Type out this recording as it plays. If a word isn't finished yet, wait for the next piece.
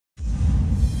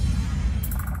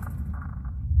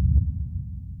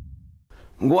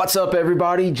What's up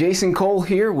everybody, Jason Cole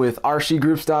here with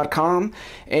RCGroups.com,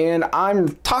 and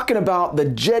I'm talking about the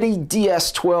Jeti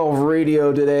DS12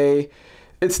 radio today.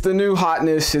 It's the new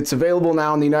hotness. It's available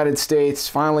now in the United States,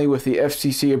 finally with the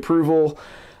FCC approval.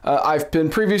 I've been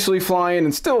previously flying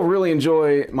and still really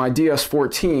enjoy my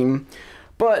DS14,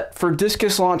 but for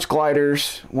discus launch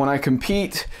gliders, when I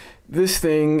compete, this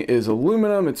thing is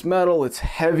aluminum, it's metal, it's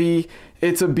heavy,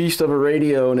 it's a beast of a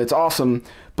radio and it's awesome,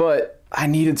 but I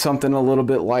needed something a little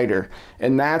bit lighter,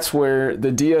 and that's where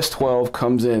the DS12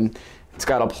 comes in. It's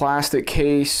got a plastic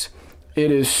case.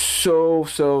 It is so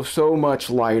much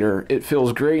lighter. It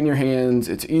feels great in your hands.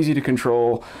 It's easy to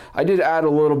control. I did add a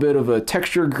little bit of a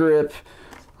texture grip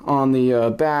on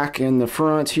the back and the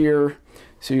front here,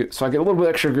 so I get a little bit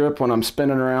extra grip when I'm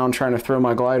spinning around trying to throw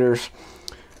my gliders.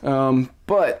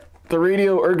 But the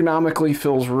radio ergonomically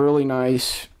feels really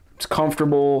nice. It's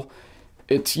comfortable.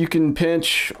 You can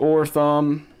pinch or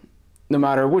thumb, no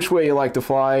matter which way you like to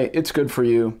fly, it's good for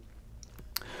you.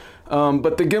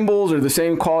 But the gimbals are the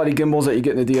same quality gimbals that you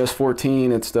get in the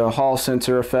DS14. It's the Hall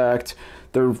sensor effect.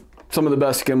 They're some of the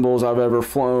best gimbals I've ever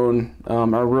flown.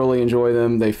 I really enjoy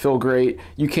them. They feel great.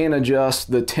 You can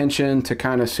adjust the tension to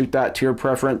kind of suit that to your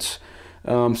preference.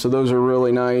 So those are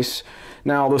really nice.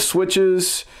 Now the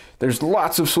switches, there's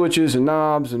lots of switches and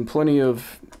knobs and plenty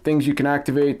of things you can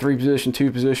activate, 3 position,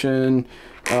 2 position.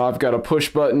 I've got a push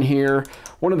button here.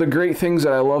 One of the great things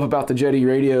that I love about the Jeti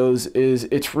radios is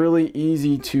it's really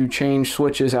easy to change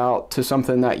switches out to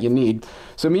something that you need.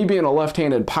 So me being a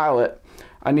left-handed pilot,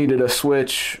 I needed a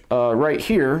switch right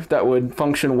here that would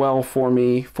function well for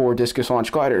me for discus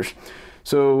launch gliders.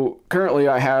 So currently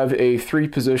I have a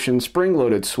 3-position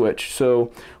spring-loaded switch.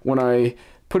 So when I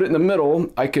put it in the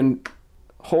middle, I can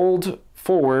hold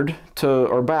forward to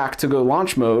or back to go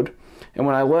launch mode, and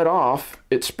when I let off,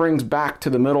 it springs back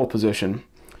to the middle position,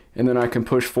 and then I can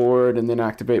push forward and then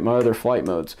activate my other flight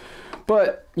modes.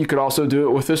 But you could also do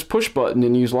it with this push button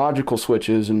and use logical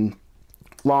switches and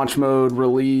launch mode,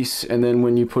 release, and then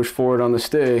when you push forward on the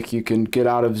stick, you can get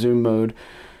out of zoom mode.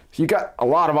 You got a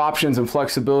lot of options and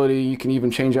flexibility. You can even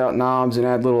change out knobs and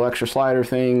add little extra slider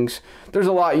things. There's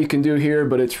a lot you can do here,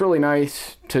 but it's really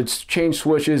nice to change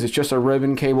switches. It's just a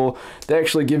ribbon cable. They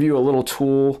actually give you a little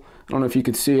tool. I don't know if you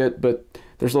can see it, but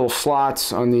there's little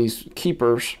slots on these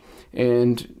keepers,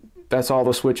 and that's all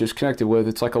the switch is connected with.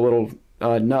 It's like a little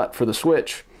nut for the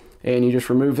switch, and you just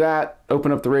remove that,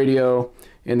 open up the radio,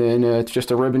 and then it's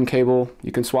just a ribbon cable.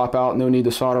 You can swap out, no need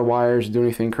to solder wires, do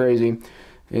anything crazy.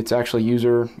 It's actually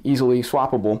easily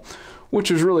swappable,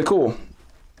 which is really cool.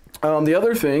 The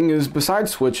other thing is,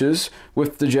 besides switches,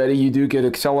 with the Jeti you do get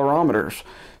accelerometers.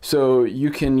 So you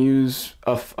can use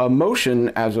a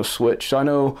motion as a switch. So I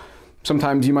know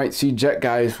sometimes you might see jet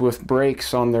guys with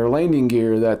brakes on their landing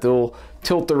gear that they'll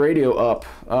tilt the radio up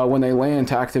when they land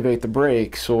to activate the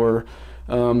brakes, or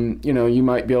you know, you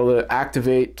might be able to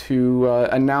activate to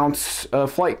announce a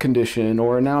flight condition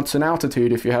or announce an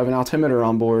altitude if you have an altimeter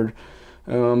on board.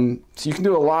 So you can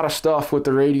do a lot of stuff with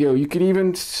the radio. You could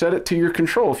even set it to your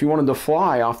control if you wanted to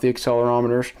fly off the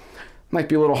accelerometers. Might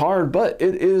be a little hard, but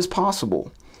it is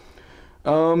possible.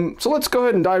 So let's go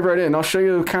ahead and dive right in. I'll show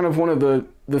you kind of one of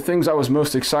the things I was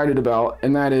most excited about,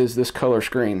 and that is this color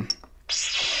screen.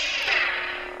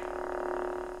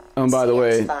 By the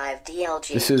way,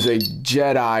 this is a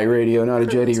Jeti radio, not a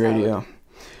Jeti radio.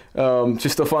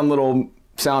 Just a fun little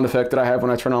sound effect that I have when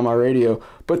I turn on my radio.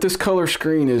 But this color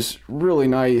screen is really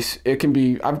nice. It can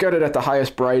be, I've got it at the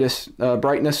highest brightness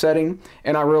setting,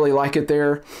 and I really like it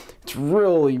there. It's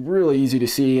really easy to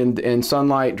see in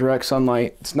sunlight, direct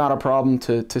sunlight. It's not a problem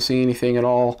to see anything at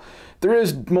all. There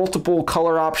is multiple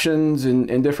color options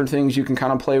and different things you can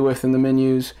kind of play with in the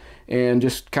menus and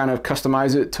just kind of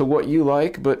customize it to what you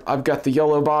like. But I've got the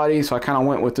yellow body, so I kind of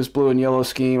went with this blue and yellow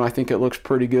scheme. I think it looks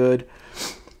pretty good.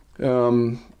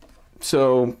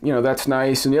 So, you know, that's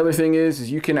nice. And the other thing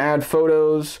is you can add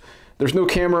photos. There's no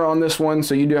camera on this one,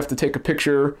 so you do have to take a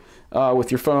picture with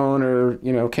your phone or,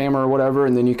 you know, camera or whatever,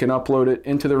 and then you can upload it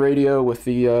into the radio with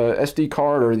the SD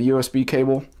card or the USB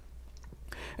cable.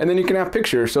 And then you can have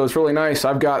pictures, so it's really nice.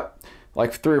 I've got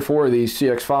like 3 or 4 of these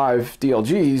CX5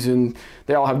 DLGs, and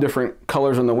they all have different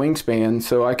colors on the wingspan,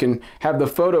 so I can have the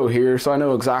photo here so I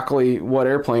know exactly what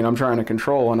airplane I'm trying to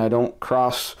control, and I don't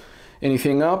cross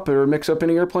anything up or mix up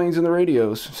any airplanes in the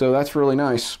radios. So that's really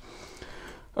nice.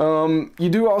 You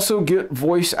do also get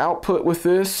voice output with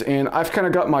this, and I've kind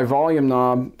of got my volume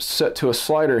knob set to a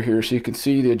slider here so you can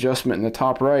see the adjustment in the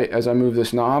top right as I move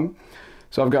this knob.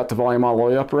 So I've got the volume all the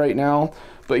way up right now.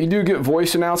 But you do get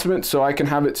voice announcements, so I can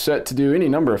have it set to do any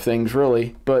number of things,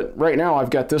 really. But right now, I've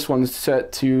got this one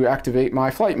set to activate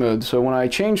my flight mode. So when I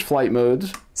change flight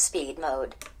modes... Speed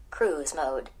mode, cruise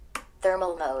mode,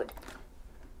 thermal mode,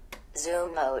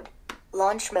 zoom mode,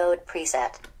 launch mode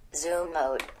preset, zoom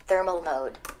mode, thermal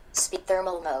mode, speed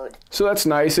thermal mode. So that's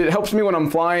nice. It helps me when I'm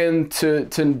flying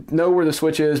to know where the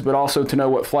switch is, but also to know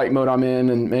what flight mode I'm in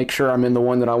and make sure I'm in the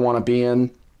one that I want to be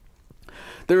in.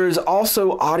 There is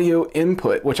also audio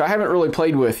input, which I haven't really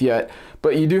played with yet,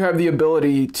 but you do have the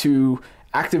ability to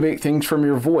activate things from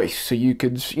your voice. So you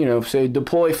could, say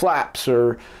deploy flaps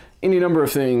or any number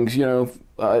of things,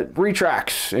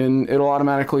 retracts, and it'll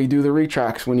automatically do the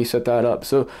retracts when you set that up.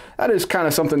 So that is kind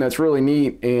of something that's really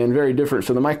neat and very different.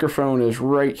 So the microphone is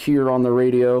right here on the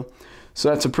radio. So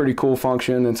that's a pretty cool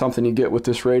function and something you get with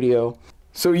this radio.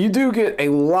 So you do get a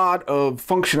lot of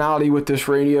functionality with this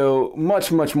radio,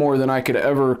 much more than I could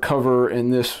ever cover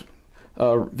in this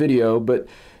video. But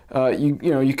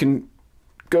you can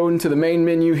go into the main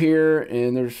menu here,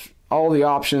 and there's all the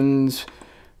options.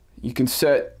 You can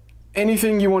set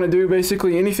anything you want to do,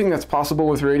 basically anything that's possible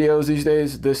with radios these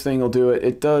days. This thing will do it.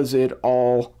 It does it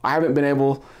all. I haven't been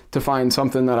able to find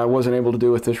something that I wasn't able to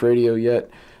do with this radio yet,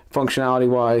 functionality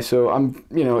wise. So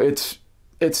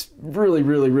it's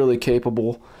really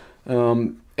capable,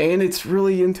 and it's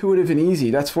really intuitive and easy.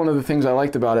 That's one of the things I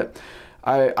liked about it.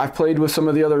 I've played with some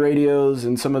of the other radios,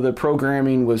 and some of the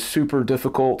programming was super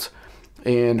difficult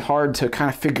and hard to kind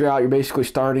of figure out. You're basically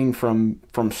starting from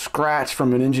scratch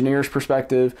from an engineer's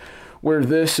perspective, where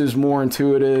this is more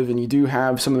intuitive, and you do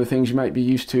have some of the things you might be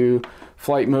used to,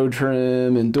 flight mode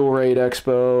trim and dual rate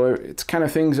expo. It's kind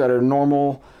of things that are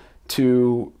normal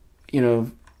to,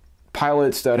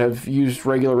 pilots that have used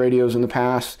regular radios in the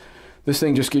past. This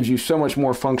thing just gives you so much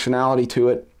more functionality to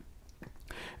it.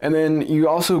 And then you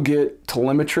also get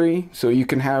telemetry, so you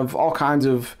can have all kinds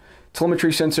of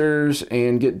telemetry sensors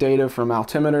and get data from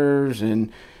altimeters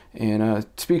and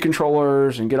speed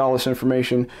controllers and get all this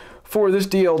information. For this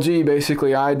DLG,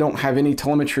 basically, I don't have any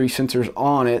telemetry sensors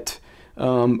on it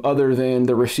other than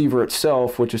the receiver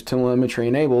itself, which is telemetry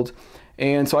enabled.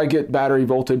 And so I get battery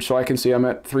voltage, so I can see I'm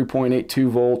at 3.82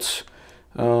 volts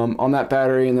on that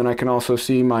battery, and then I can also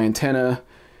see my antenna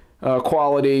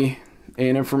quality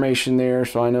and information there,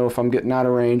 so I know if I'm getting out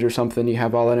of range or something. You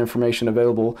have all that information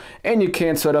available, and you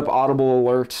can set up audible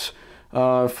alerts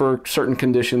for certain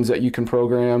conditions that you can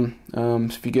program. So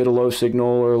if you get a low signal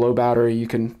or a low battery, you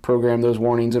can program those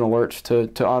warnings and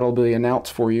alerts to audibly announce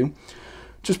for you,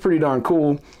 which is pretty darn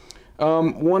cool.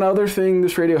 One other thing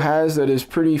this radio has that is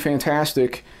pretty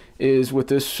fantastic is with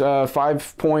this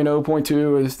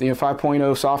 5.0.2 is the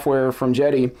 5.0 software from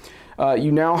Jeti.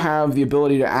 You now have the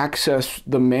ability to access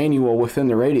the manual within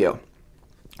the radio.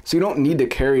 So you don't need to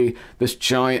carry this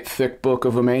giant thick book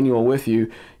of a manual with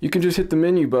you. You can just hit the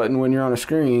menu button when you're on a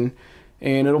screen,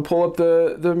 and it'll pull up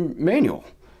the manual.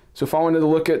 So if I wanted to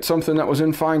look at something that was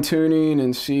in fine tuning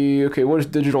and see, okay, what does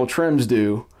digital trims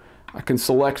do? I can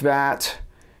select that,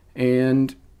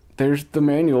 and there's the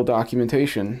manual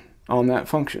documentation on that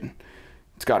function.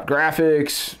 It's got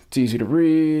graphics, it's easy to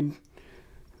read,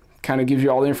 kind of gives you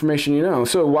all the information you know.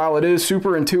 So while it is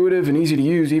super intuitive and easy to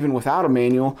use even without a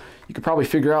manual, you could probably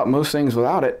figure out most things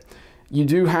without it. You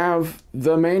do have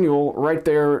the manual right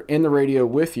there in the radio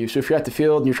with you. So if you're at the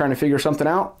field and you're trying to figure something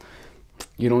out,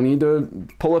 you don't need to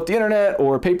pull up the internet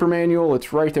or a paper manual.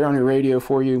 It's right there on your radio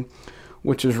for you,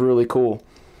 which is really cool.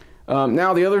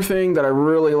 Now the other thing that I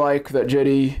really like that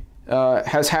Jeti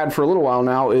has had for a little while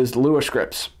now is Lua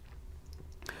scripts.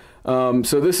 So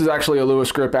this is actually a Lua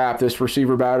script app, this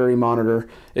receiver battery monitor.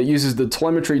 It uses the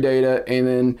telemetry data and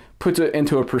then puts it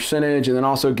into a percentage, and then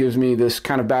also gives me this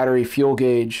kind of battery fuel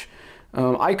gauge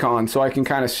icon, so I can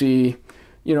kind of see,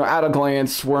 at a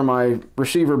glance where my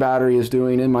receiver battery is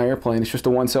doing in my airplane. It's just a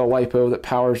one-cell LiPo that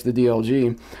powers the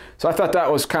DLG. So I thought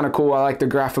that was kind of cool. I like the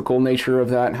graphical nature of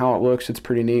that and how it looks. It's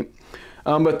pretty neat.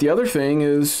 But the other thing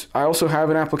is I also have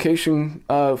an application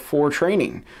for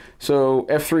training. So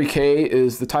F3K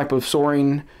is the type of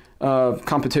soaring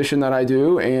competition that I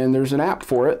do, and there's an app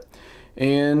for it.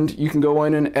 And you can go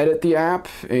in and edit the app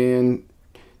and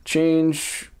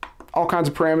change all kinds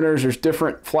of parameters. There's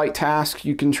different flight tasks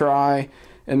you can try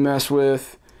and mess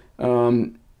with.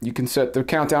 You can set the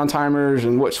countdown timers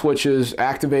and what switches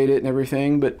activate it and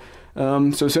everything. But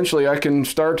so essentially I can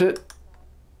start it.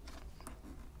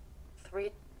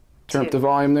 Turn up the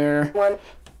volume there. 1.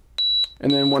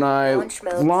 And then when I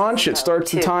launch, it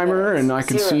starts the timer, and I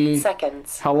can see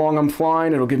how long I'm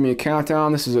flying. It'll give me a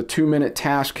countdown. This is a 2-minute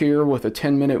task here with a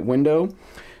 10-minute window.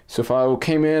 So if I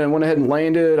came in and went ahead and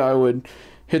landed, I would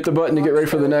hit the button to get ready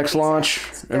for the next launch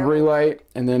and relight,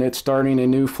 and then it's starting a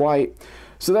new flight.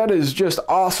 So that is just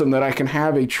awesome that I can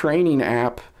have a training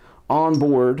app on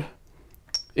board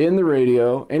in the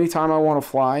radio anytime I want to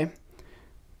fly.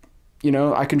 You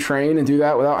know, I can train and do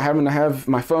that without having to have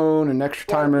my phone and extra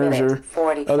timers or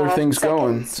other things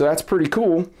going. So that's pretty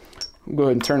cool. I'll go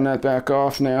ahead and turn that back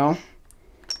off now.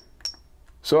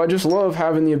 So I just love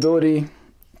having the ability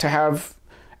to have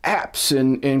apps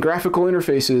and graphical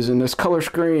interfaces and this color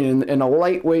screen and a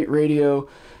lightweight radio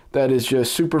that is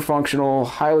just super functional,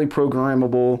 highly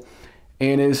programmable,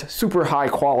 and is super high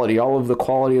quality. All of the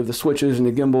quality of the switches and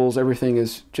the gimbals, everything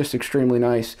is just extremely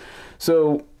nice.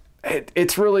 So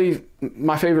it's really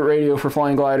my favorite radio for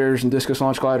flying gliders and discus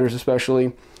launch gliders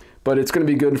especially, but it's going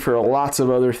to be good for lots of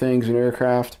other things in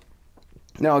aircraft.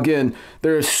 Now again,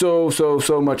 there is so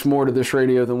much more to this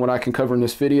radio than what I can cover in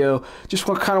this video. Just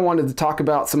kind of wanted to talk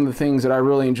about some of the things that I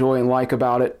really enjoy and like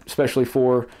about it, especially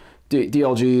for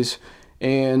DLGs.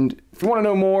 And if you want to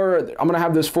know more, I'm going to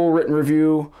have this full written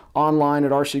review online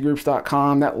at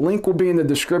RCGroups.com. That link will be in the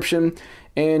description,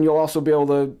 and you'll also be able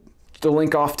to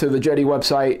link off to the Jeti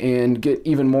website and get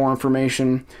even more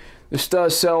information. This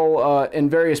does sell in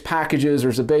various packages.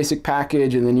 There's a basic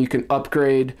package, and then you can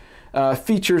upgrade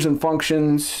features and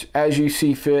functions as you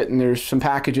see fit, and there's some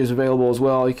packages available as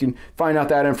well. You can find out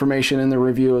that information in the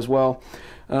review as well.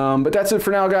 But that's it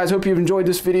for now, guys. Hope you've enjoyed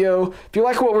this video. If you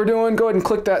like what we're doing, go ahead and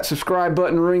click that subscribe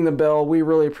button, ring the bell. We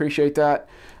really appreciate that.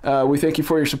 We thank you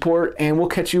for your support, and we'll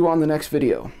catch you on the next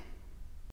video.